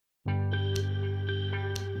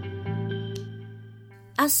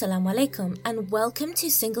Assalamu alaikum and welcome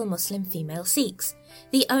to Single Muslim Female Seeks,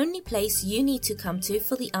 the only place you need to come to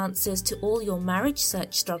for the answers to all your marriage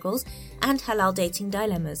search struggles and halal dating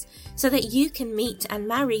dilemmas, so that you can meet and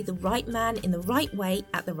marry the right man in the right way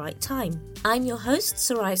at the right time. I'm your host,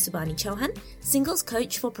 Soraya Subani Chauhan, singles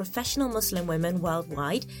coach for professional Muslim women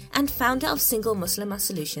worldwide and founder of Single Muslimah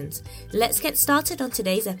Solutions. Let's get started on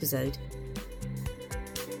today's episode.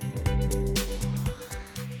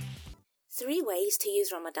 3 ways to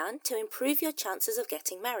use Ramadan to improve your chances of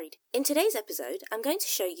getting married. In today's episode, I'm going to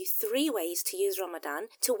show you 3 ways to use Ramadan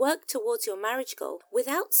to work towards your marriage goal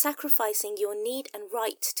without sacrificing your need and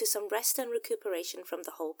right to some rest and recuperation from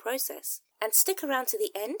the whole process. And stick around to the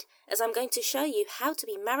end, as I'm going to show you how to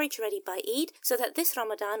be marriage ready by Eid so that this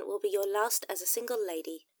Ramadan will be your last as a single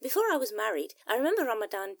lady. Before I was married, I remember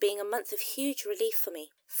Ramadan being a month of huge relief for me.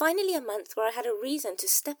 Finally a month where I had a reason to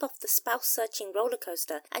step off the spouse-searching roller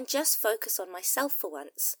coaster and just focus on myself for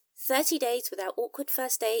once. 30 days without awkward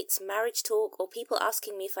first dates, marriage talk, or people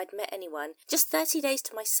asking me if I'd met anyone. Just 30 days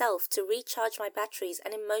to myself to recharge my batteries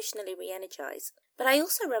and emotionally re-energize. But I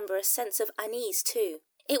also remember a sense of unease too.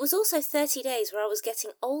 It was also 30 days where I was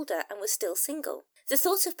getting older and was still single. The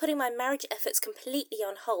thought of putting my marriage efforts completely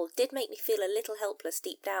on hold did make me feel a little helpless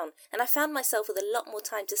deep down, and I found myself with a lot more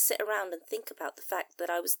time to sit around and think about the fact that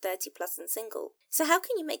I was 30 plus and single. So how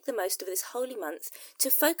can you make the most of this holy month to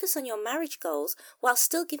focus on your marriage goals while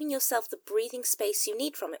still giving yourself the breathing space you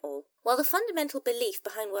need from it all? Well, the fundamental belief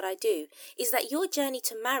behind what I do is that your journey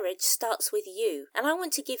to marriage starts with you, and I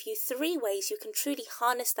want to give you 3 ways you can truly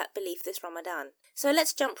harness that belief this Ramadan. So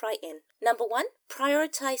let's jump right in. Number 1,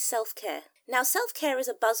 prioritize self-care. Now, self-care is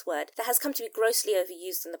a buzzword that has come to be grossly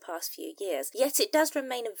overused in the past few years, yet it does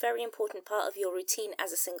remain a very important part of your routine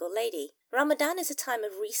as a single lady. Ramadan is a time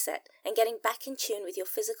of reset and getting back in tune with your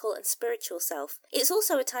physical and spiritual self. It's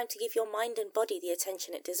also a time to give your mind and body the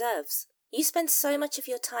attention it deserves. You spend so much of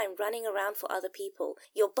your time running around for other people,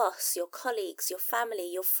 your boss, your colleagues, your family,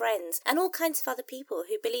 your friends, and all kinds of other people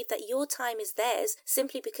who believe that your time is theirs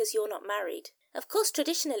simply because you're not married. Of course,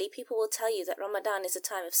 traditionally, people will tell you that Ramadan is a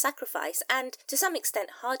time of sacrifice and, to some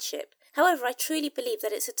extent, hardship. However, I truly believe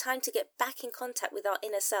that it's a time to get back in contact with our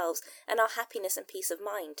inner selves and our happiness and peace of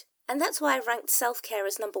mind. And that's why I ranked self-care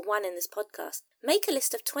as number 1 in this podcast. Make a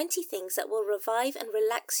list of 20 things that will revive and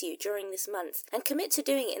relax you during this month and commit to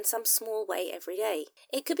doing it in some small way every day.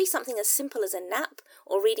 It could be something as simple as a nap,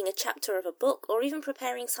 or reading a chapter of a book, or even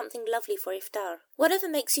preparing something lovely for iftar. Whatever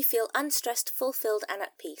makes you feel unstressed, fulfilled and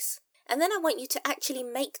at peace. And then I want you to actually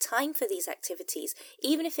make time for these activities,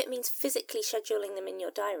 even if it means physically scheduling them in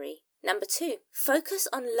your diary. Number 2, focus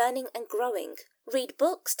on learning and growing. Read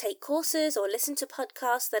books, take courses, or listen to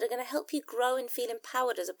podcasts that are going to help you grow and feel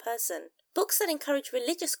empowered as a person. Books that encourage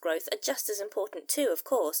religious growth are just as important too, of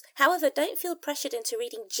course. However, don't feel pressured into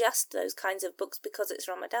reading just those kinds of books because it's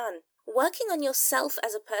Ramadan. Working on yourself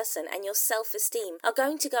as a person and your self-esteem are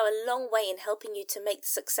going to go a long way in helping you to make the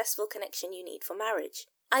successful connection you need for marriage.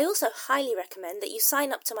 I also highly recommend that you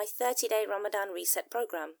sign up to my 30-day Ramadan Reset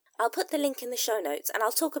program. I'll put the link in the show notes and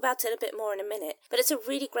I'll talk about it a bit more in a minute, but it's a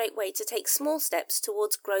really great way to take small steps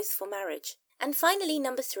towards growth for marriage. And finally,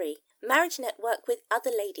 number 3, marriage network with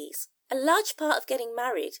other ladies. A large part of getting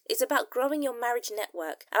married is about growing your marriage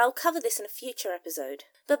network, and I'll cover this in a future episode.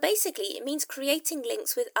 But basically, it means creating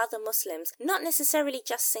links with other Muslims, not necessarily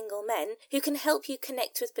just single men, who can help you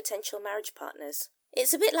connect with potential marriage partners.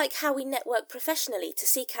 It's a bit like how we network professionally to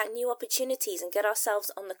seek out new opportunities and get ourselves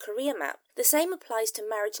on the career map. The same applies to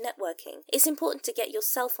marriage networking. It's important to get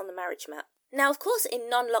yourself on the marriage map. Now, of course, in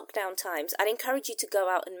non-lockdown times, I'd encourage you to go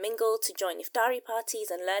out and mingle, to join iftari parties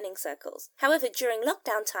and learning circles. However, during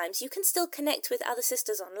lockdown times, you can still connect with other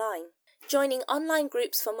sisters online. Joining online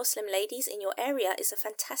groups for Muslim ladies in your area is a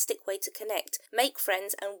fantastic way to connect, make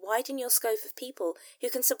friends, and widen your scope of people who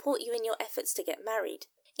can support you in your efforts to get married.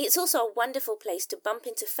 It's also a wonderful place to bump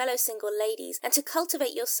into fellow single ladies and to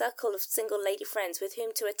cultivate your circle of single lady friends with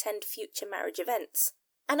whom to attend future marriage events.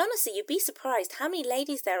 And honestly, you'd be surprised how many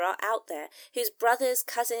ladies there are out there whose brothers,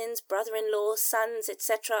 cousins, brother-in-law, sons,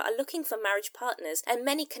 etc. are looking for marriage partners, and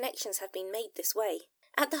many connections have been made this way.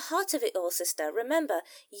 At the heart of it all, sister, remember,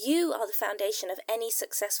 you are the foundation of any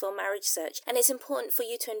successful marriage search, and it's important for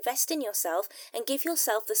you to invest in yourself and give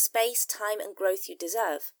yourself the space, time, and growth you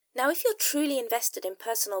deserve. Now, if you're truly invested in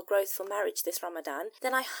personal growth for marriage this Ramadan,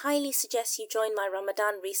 then I highly suggest you join my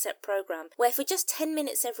Ramadan Reset program, where for just 10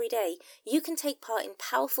 minutes every day, you can take part in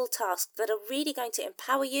powerful tasks that are really going to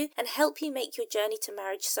empower you and help you make your journey to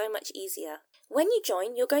marriage so much easier. When you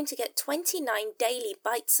join, you're going to get 29 daily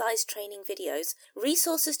bite-sized training videos,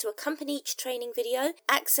 resources to accompany each training video,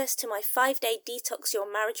 access to my 5-day Detox Your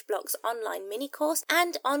Marriage Blocks online mini-course,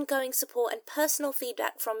 and ongoing support and personal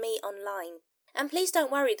feedback from me online. And please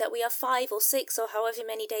don't worry that we are 5 or 6 or however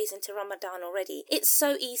many days into Ramadan already. It's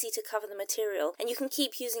so easy to cover the material, and you can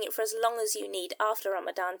keep using it for as long as you need after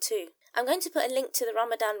Ramadan too. I'm going to put a link to the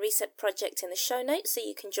Ramadan Reset project in the show notes so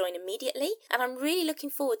you can join immediately, and I'm really looking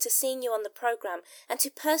forward to seeing you on the program and to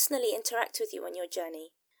personally interact with you on your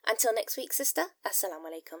journey. Until next week, sister, Assalamu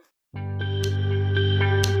alaikum.